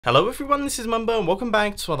Hello everyone, this is Mumbo and welcome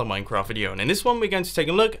back to another Minecraft video, and in this one we're going to take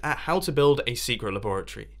a look at how to build a secret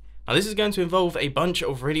laboratory. Now this is going to involve a bunch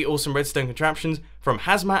of really awesome redstone contraptions, from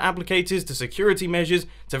hazmat applicators to security measures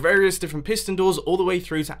to various different piston doors all the way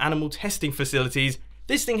through to animal testing facilities.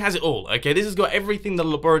 This thing has it all, okay? This has got everything the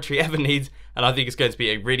laboratory ever needs, and I think it's going to be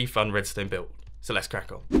a really fun redstone build. So let's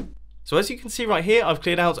crack on. So as you can see right here, I've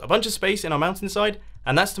cleared out a bunch of space in our mountainside,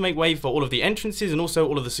 and that's to make way for all of the entrances and also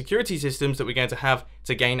all of the security systems that we're going to have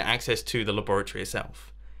to gain access to the laboratory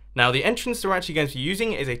itself. Now the entrance that we're actually going to be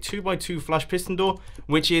using is a 2x2 flush piston door,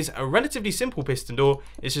 which is a relatively simple piston door.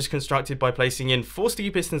 It's just constructed by placing in 4 sticky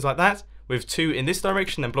pistons like that, with 2 in this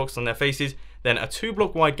direction, then blocks on their faces, then a 2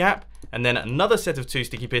 block wide gap, and then another set of 2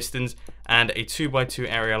 sticky pistons, and a 2x2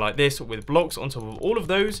 area like this with blocks on top of all of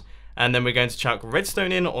those. And then we're going to chuck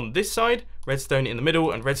redstone in on this side, redstone in the middle,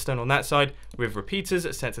 and redstone on that side, with repeaters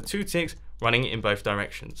set to 2 ticks running in both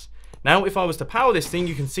directions. Now if I was to power this thing,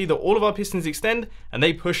 you can see that all of our pistons extend and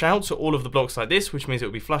they push out to all of the blocks like this, which means it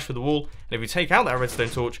will be flush with the wall, and if we take out that redstone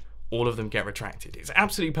torch, all of them get retracted. It's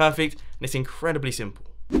absolutely perfect and it's incredibly simple.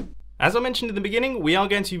 As I mentioned in the beginning, we are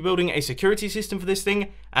going to be building a security system for this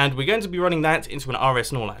thing, and we're going to be running that into an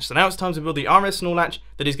RS NOR latch. So now it's time to build the RS NOR latch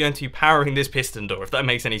that is going to be powering this piston door, if that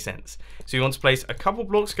makes any sense. So you want to place a couple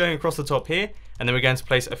blocks going across the top here, and then we're going to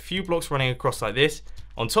place a few blocks running across like this.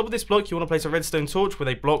 On top of this block, you want to place a redstone torch with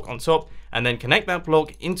a block on top, and then connect that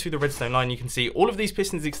block into the redstone line. You can see all of these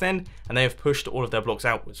pistons extend, and they have pushed all of their blocks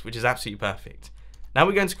outwards, which is absolutely perfect. Now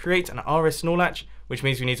we're going to create an RS NOR latch, which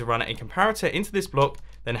means we need to run a comparator into this block,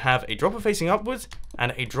 then have a dropper facing upwards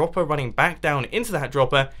and a dropper running back down into that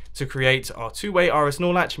dropper to create our two-way RS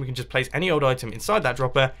NOR latch, and we can just place any old item inside that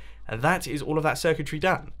dropper, and that is all of that circuitry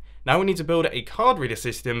done. Now we need to build a card reader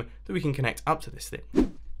system that we can connect up to this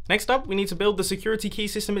thing. Next up, we need to build the security key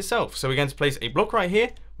system itself. So we're going to place a block right here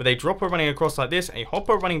with a dropper running across like this, a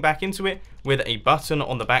hopper running back into it with a button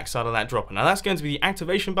on the back side of that dropper. Now that's going to be the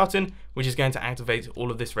activation button, which is going to activate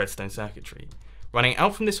all of this redstone circuitry. Running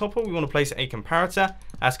out from this hopper, we want to place a comparator.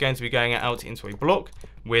 That's going to be going out into a block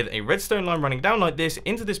with a redstone line running down like this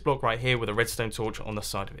into this block right here with a redstone torch on the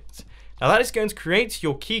side of it. Now that is going to create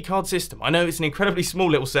your key card system. I know it's an incredibly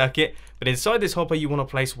small little circuit, but inside this hopper you want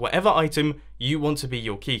to place whatever item you want to be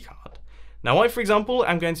your key card. Now I, for example,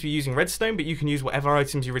 am going to be using redstone, but you can use whatever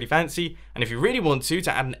items you really fancy, and if you really want to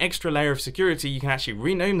add an extra layer of security, you can actually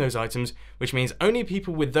rename those items, which means only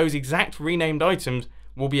people with those exact renamed items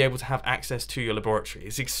will be able to have access to your laboratory.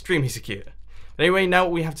 It's extremely secure. But anyway, now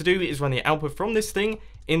what we have to do is run the output from this thing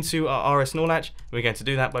into our RS NOR latch, and we're going to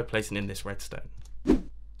do that by placing in this redstone.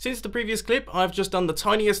 Since the previous clip, I've just done the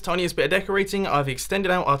tiniest bit of decorating. I've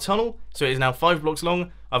extended out our tunnel, so it is now 5 blocks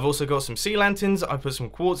long. I've also got some sea lanterns, I put some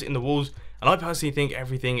quartz in the walls, and I personally think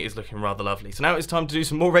everything is looking rather lovely. So now it's time to do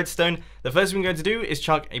some more redstone. The first thing we're going to do is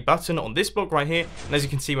chuck a button on this block right here, and as you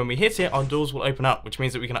can see, when we hit it, our doors will open up, which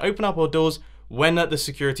means that we can open up our doors when the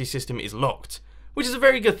security system is locked, which is a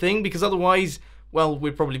very good thing, because otherwise, well,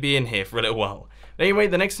 we'd probably be in here for a little while. But anyway,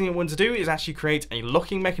 the next thing we want to do is actually create a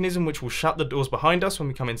locking mechanism which will shut the doors behind us when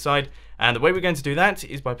we come inside, and the way we're going to do that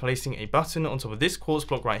is by placing a button on top of this quartz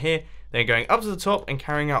block right here, then going up to the top and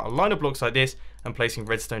carrying out a line of blocks like this and placing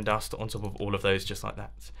redstone dust on top of all of those just like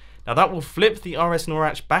that. Now that will flip the RS NOR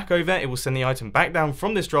latch back over. It will send the item back down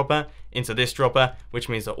from this dropper into this dropper, which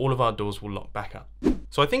means that all of our doors will lock back up.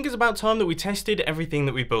 So I think it's about time that we tested everything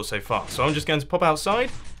that we've built so far. So I'm just going to pop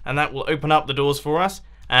outside, and that will open up the doors for us,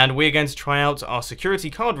 and we're going to try out our security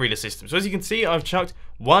card reader system. So as you can see, I've chucked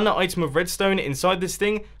 1 item of redstone inside this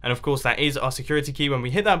thing, and of course that is our security key. When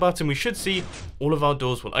we hit that button, we should see all of our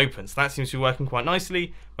doors will open. So that seems to be working quite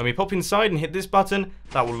nicely. When we pop inside and hit this button,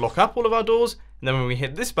 that will lock up all of our doors, and then when we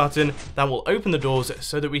hit this button, that will open the doors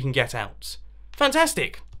so that we can get out.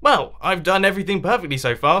 Fantastic! Well, I've done everything perfectly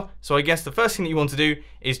so far, so I guess the first thing that you want to do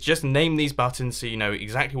is just name these buttons so you know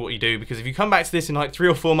exactly what you do, because if you come back to this in like 3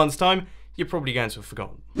 or 4 months' time, you're probably going to have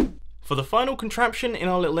forgotten. For the final contraption in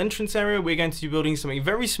our little entrance area, we're going to be building something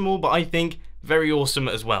very small, but I think very awesome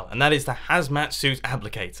as well, and that is the hazmat suit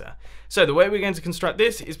applicator. So the way we're going to construct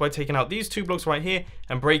this is by taking out these 2 blocks right here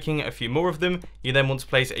and breaking a few more of them. You then want to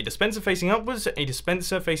place a dispenser facing upwards, a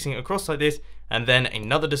dispenser facing across like this, and then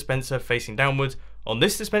another dispenser facing downwards. On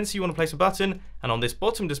this dispenser you want to place a button, and on this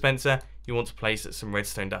bottom dispenser you want to place some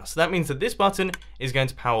redstone dust. So that means that this button is going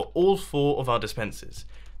to power all 4 of our dispensers.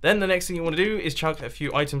 Then the next thing you want to do is chuck a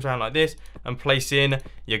few items around like this and place in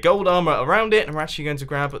your gold armor around it, and we're actually going to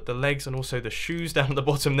grab the legs and also the shoes down at the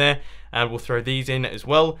bottom there, and we'll throw these in as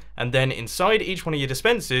well. And then inside each one of your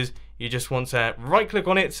dispensers you just want to right click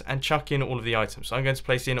on it and chuck in all of the items. So I'm going to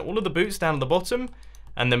place in all of the boots down at the bottom,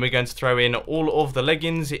 and then we're going to throw in all of the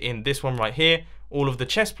leggings in this one right here, all of the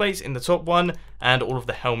chest plates in the top one, and all of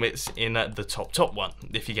the helmets in the top one,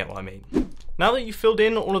 if you get what I mean. Now that you've filled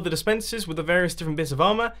in all of the dispensers with the various different bits of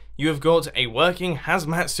armor, you have got a working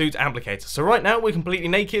hazmat suit applicator. So right now we're completely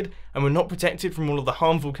naked and we're not protected from all of the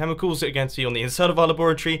harmful chemicals that are going to be on the inside of our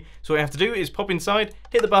laboratory. So what we have to do is pop inside,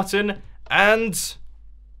 hit the button, and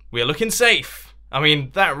we are looking safe. I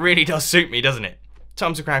mean, that really does suit me, doesn't it?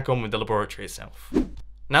 Time to crack on with the laboratory itself.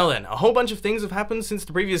 Now then, a whole bunch of things have happened since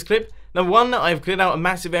the previous clip. Number one, I've cleared out a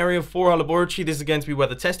massive area for our laboratory. This is going to be where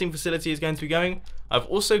the testing facility is going to be going. I've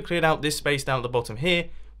also cleared out this space down at the bottom here,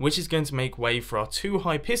 which is going to make way for our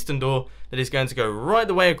 2-high piston door that is going to go right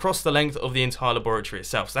the way across the length of the entire laboratory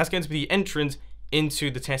itself. So that's going to be the entrance into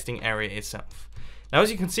the testing area itself. Now, as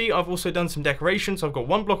you can see, I've also done some decoration. So I've got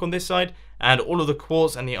one block on this side and all of the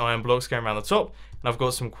quartz and the iron blocks going around the top. And I've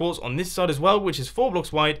got some quartz on this side as well, which is 4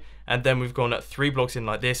 blocks wide. And then we've gone 3 blocks in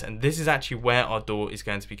like this. And this is actually where our door is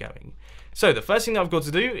going to be going. So the first thing that I've got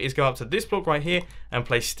to do is go up to this block right here and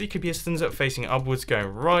place sticky pistons facing upwards going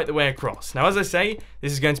right the way across. Now, as I say,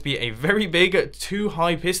 this is going to be a very big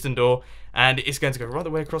 2-high piston door. And it's going to go right the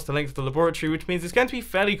way across the length of the laboratory, which means it's going to be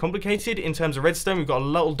fairly complicated in terms of redstone. We've got a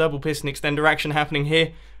little double piston extender action happening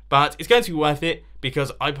here, but it's going to be worth it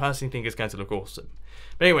because I personally think it's going to look awesome.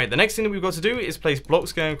 But anyway, the next thing that we've got to do is place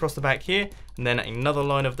blocks going across the back here, and then another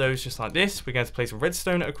line of those just like this. We're going to place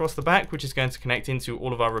redstone across the back, which is going to connect into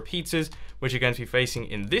all of our repeaters, which are going to be facing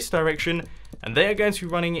in this direction, and they are going to be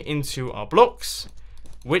running into our blocks,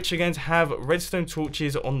 which are going to have redstone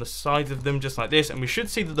torches on the sides of them just like this. And we should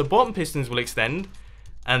see that the bottom pistons will extend,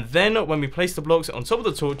 and then when we place the blocks on top of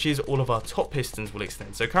the torches, all of our top pistons will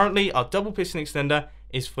extend. So currently our double piston extender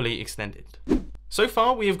is fully extended. So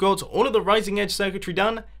far we have got all of the rising edge circuitry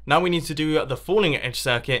done. Now we need to do the falling edge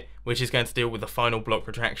circuit, which is going to deal with the final block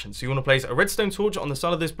retraction. So you want to place a redstone torch on the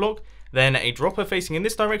side of this block, then a dropper facing in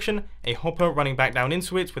this direction, a hopper running back down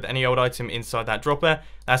into it with any old item inside that dropper.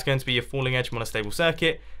 That's going to be a falling edge monostable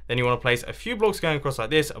circuit. Then you want to place a few blocks going across like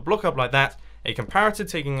this, a block up like that, a comparator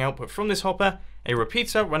taking output from this hopper, a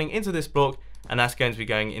repeater running into this block, and that's going to be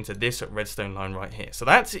going into this redstone line right here. So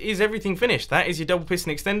that is everything finished. That is your double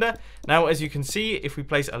piston extender. Now, as you can see, if we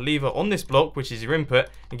place a lever on this block, which is your input,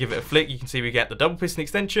 and give it a flick, you can see we get the double piston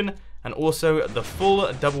extension and also the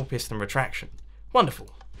full double piston retraction.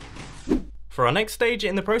 Wonderful. For our next stage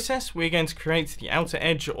in the process, we're going to create the outer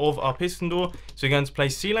edge of our piston door. So we're going to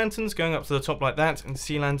place sea lanterns going up to the top like that, and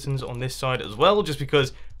sea lanterns on this side as well, just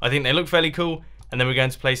because I think they look fairly cool. And then we're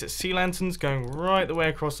going to place sea lanterns going right the way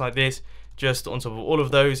across like this, just on top of all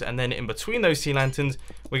of those, and then in between those sea lanterns,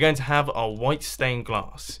 we're going to have our white stained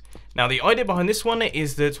glass. Now, the idea behind this one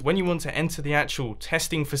is that when you want to enter the actual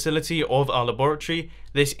testing facility of our laboratory,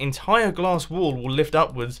 this entire glass wall will lift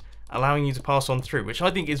upwards, allowing you to pass on through, which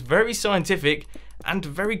I think is very scientific and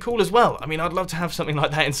very cool as well. I mean, I'd love to have something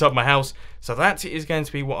like that inside my house. So that is going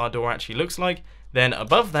to be what our door actually looks like. Then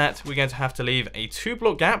above that, we're going to have to leave a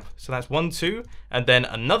 2-block gap. So that's 1, 2, and then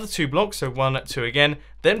another 2 blocks. So 1, 2 again.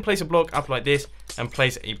 Then place a block up like this and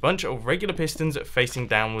place a bunch of regular pistons facing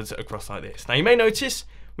downwards across like this. Now, you may notice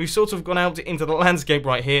we've sort of gone out into the landscape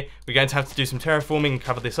right here. We're going to have to do some terraforming and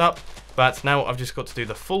cover this up. But now I've just got to do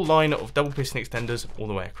the full line of double piston extenders all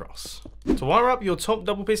the way across. To wire up your top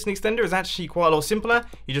double piston extender is actually quite a lot simpler.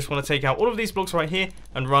 You just want to take out all of these blocks right here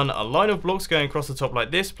and run a line of blocks going across the top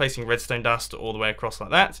like this, placing redstone dust all the way across like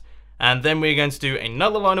that. And then we're going to do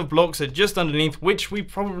another line of blocks just underneath, which we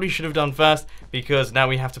probably should have done first, because now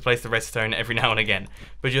we have to place the redstone every now and again.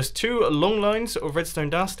 But just 2 long lines of redstone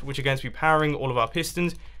dust, which are going to be powering all of our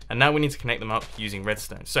pistons. And now we need to connect them up using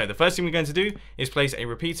redstone. So the first thing we're going to do is place a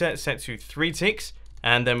repeater set to 3 ticks.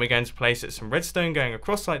 And then we're going to place some redstone going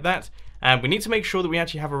across like that. And we need to make sure that we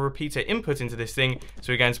actually have a repeater input into this thing.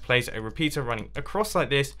 So we're going to place a repeater running across like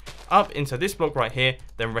this, up into this block right here,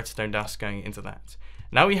 then redstone dust going into that.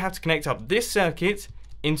 Now we have to connect up this circuit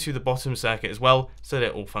into the bottom circuit as well, so that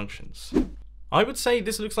it all functions. I would say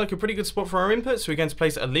this looks like a pretty good spot for our input, so we're going to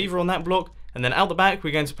place a lever on that block, and then out the back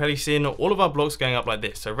we're going to place in all of our blocks going up like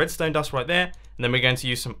this. So redstone dust right there, and then we're going to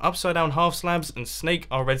use some upside down half slabs and snake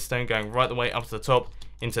our redstone going right the way up to the top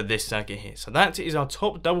into this circuit here. So that is our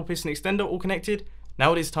top double piston extender all connected.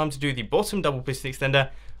 Now it is time to do the bottom double piston extender,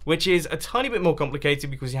 which is a tiny bit more complicated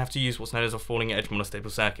because you have to use what's known as a falling edge monostable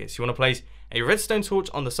circuit. So you want to place a redstone torch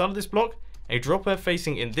on the side of this block, a dropper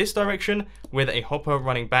facing in this direction with a hopper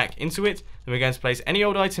running back into it. Then we're going to place any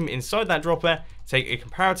old item inside that dropper, take a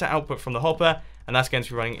comparator output from the hopper, and that's going to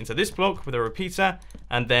be running into this block with a repeater,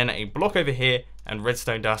 and then a block over here and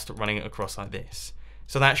redstone dust running across like this.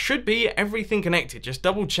 So that should be everything connected. Just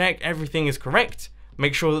double check everything is correct.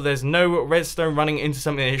 make sure that there's no redstone running into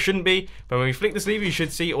something that it shouldn't be. But when we flick this lever, you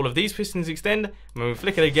should see all of these pistons extend. And when we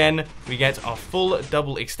flick it again, we get our full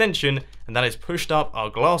double extension, and that is pushed up our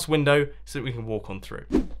glass window so that we can walk on through.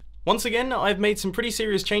 Once again, I've made some pretty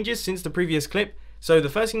serious changes since the previous clip. So the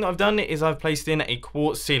first thing that I've done is I've placed in a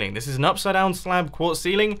quartz ceiling. This is an upside down slab quartz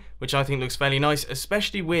ceiling, which I think looks fairly nice,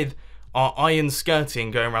 especially with our iron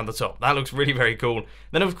skirting going around the top. That looks really very cool.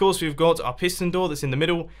 Then of course we've got our piston door that's in the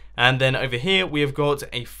middle, and then over here we have got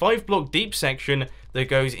a 5-block deep section that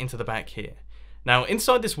goes into the back here. Now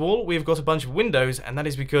inside this wall we've got a bunch of windows, and that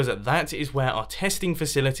is because that is where our testing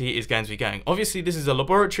facility is going to be going. Obviously this is a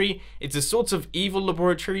laboratory, it's a sort of evil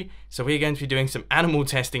laboratory, so we're going to be doing some animal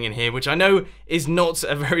testing in here, which I know is not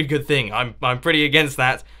a very good thing. I'm pretty against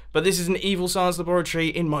that, but this is an evil science laboratory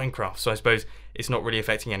in Minecraft, so I suppose it's not really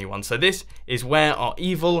affecting anyone. So this is where our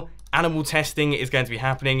evil animal testing is going to be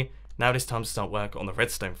happening. Now it is time to start work on the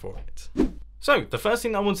redstone for it. So the first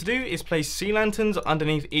thing that I want to do is place sea lanterns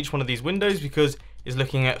underneath each one of these windows because it's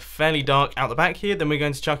looking fairly dark out the back here. Then we're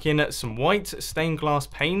going to chuck in some white stained glass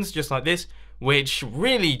panes just like this, which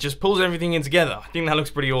really just pulls everything in together. I think that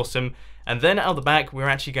looks pretty awesome. And then out the back we're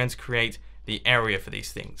actually going to create the area for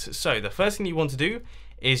these things. So the first thing you want to do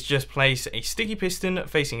is just place a sticky piston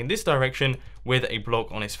facing in this direction with a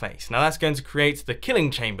block on its face. Now that's going to create the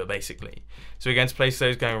killing chamber basically. So we're going to place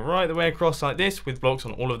those going right the way across like this with blocks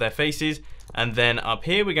on all of their faces. And then up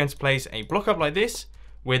here we're going to place a block up like this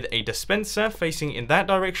with a dispenser facing in that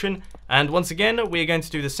direction. And once again we're going to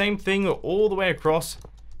do the same thing all the way across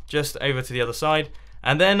just over to the other side.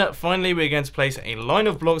 And then finally we're going to place a line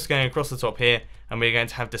of blocks going across the top here, and we're going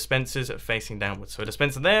to have dispensers facing downwards. So a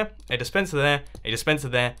dispenser there, a dispenser there, a dispenser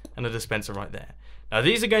there, and a dispenser right there. Now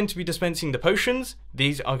these are going to be dispensing the potions,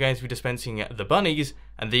 these are going to be dispensing the bunnies,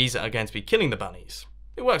 and these are going to be killing the bunnies.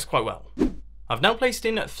 It works quite well. I've now placed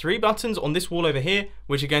in 3 buttons on this wall over here,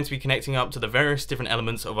 which are going to be connecting up to the various different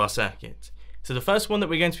elements of our circuit. So the first one that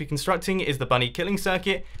we're going to be constructing is the bunny killing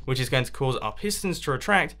circuit, which is going to cause our pistons to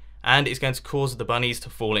retract, and it's going to cause the bunnies to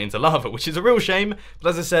fall into lava, which is a real shame. But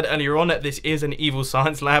as I said earlier on, this is an evil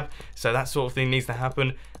science lab, so that sort of thing needs to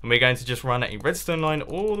happen. And we're going to just run a redstone line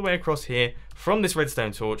all the way across here from this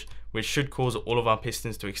redstone torch, which should cause all of our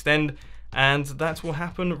pistons to extend. And that will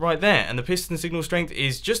happen right there. And the piston signal strength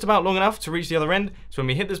is just about long enough to reach the other end. So when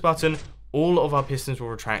we hit this button, all of our pistons will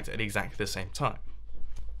retract at exactly the same time.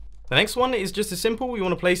 The next one is just as simple. We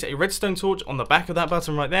want to place a redstone torch on the back of that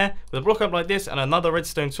button right there with a block up like this and another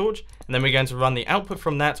redstone torch, and then we're going to run the output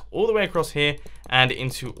from that all the way across here and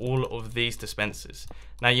into all of these dispensers.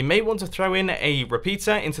 Now you may want to throw in a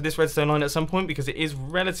repeater into this redstone line at some point because it is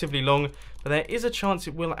relatively long, but there is a chance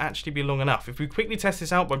it will actually be long enough. If we quickly test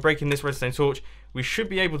this out by breaking this redstone torch, we should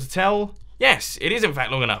be able to tell, yes, it is in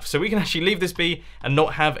fact long enough. So we can actually leave this be and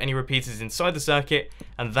not have any repeaters inside the circuit,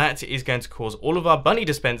 and that is going to cause all of our bunny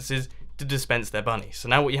dispensers to dispense their bunnies. So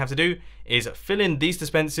now what you have to do is fill in these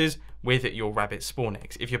dispensers with your rabbit spawn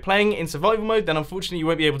eggs. If you're playing in survival mode, then unfortunately you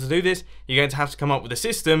won't be able to do this. You're going to have to come up with a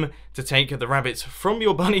system to take the rabbits from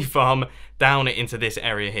your bunny farm down into this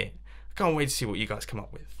area here. I can't wait to see what you guys come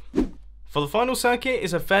up with. For the final circuit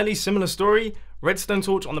is a fairly similar story. Redstone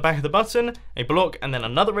torch on the back of the button, a block, and then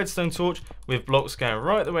another redstone torch with blocks going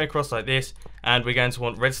right the way across like this, and we're going to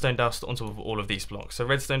want redstone dust on top of all of these blocks. So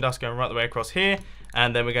redstone dust going right the way across here,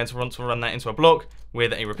 and then we're going to want to run that into a block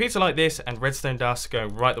with a repeater like this, and redstone dust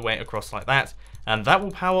going right the way across like that, and that will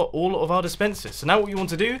power all of our dispensers. So now what you want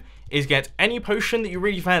to do is get any potion that you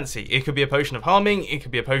really fancy. It could be a potion of harming, it could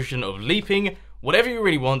be a potion of leaping, whatever you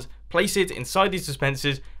really want, place it inside these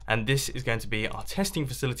dispensers, and this is going to be our testing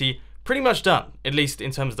facility pretty much done, at least in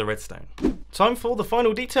terms of the redstone. Time for the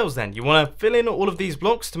final details then. You want to fill in all of these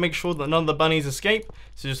blocks to make sure that none of the bunnies escape.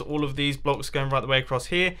 So just all of these blocks going right the way across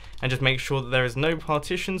here, and just make sure that there is no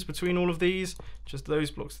partitions between all of these, just those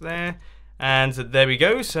blocks there. And there we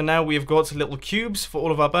go. So now we've got little cubes for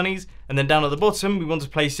all of our bunnies, and then down at the bottom we want to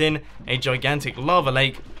place in a gigantic lava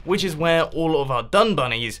lake, which is where all of our done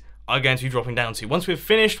bunnies are going to be dropping down to. Once we've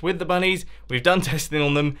finished with the bunnies, we've done testing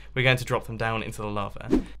on them, we're going to drop them down into the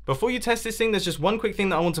lava. Before you test this thing, there's just one quick thing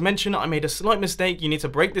that I want to mention. I made a slight mistake. You need to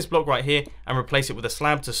break this block right here and replace it with a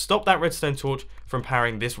slab to stop that redstone torch from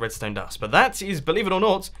powering this redstone dust. But that is, believe it or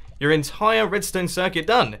not, your entire redstone circuit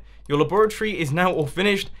done. Your laboratory is now all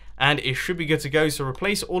finished, and it should be good to go. So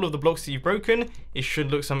replace all of the blocks that you've broken. It should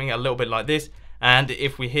look something a little bit like this. And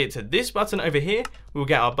if we hit this button over here, we'll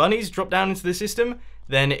get our bunnies drop down into the system.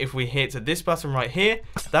 Then if we hit this button right here,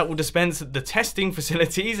 that will dispense the testing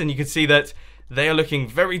facilities, and you can see that they are looking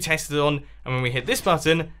very tested on, and when we hit this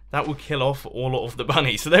button, that will kill off all of the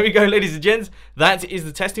bunnies. So there we go, ladies and gents, that is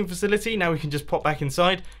the testing facility. Now we can just pop back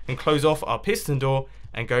inside and close off our piston door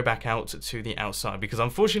and go back out to the outside, because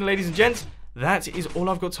unfortunately, ladies and gents, that is all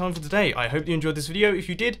I've got time for today. I hope you enjoyed this video. If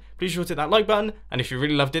you did, please sure to hit that like button, and if you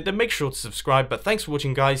really loved it, then make sure to subscribe. But thanks for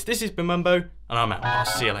watching, guys. This has been Mumbo, and I'm out. I'll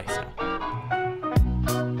see you later.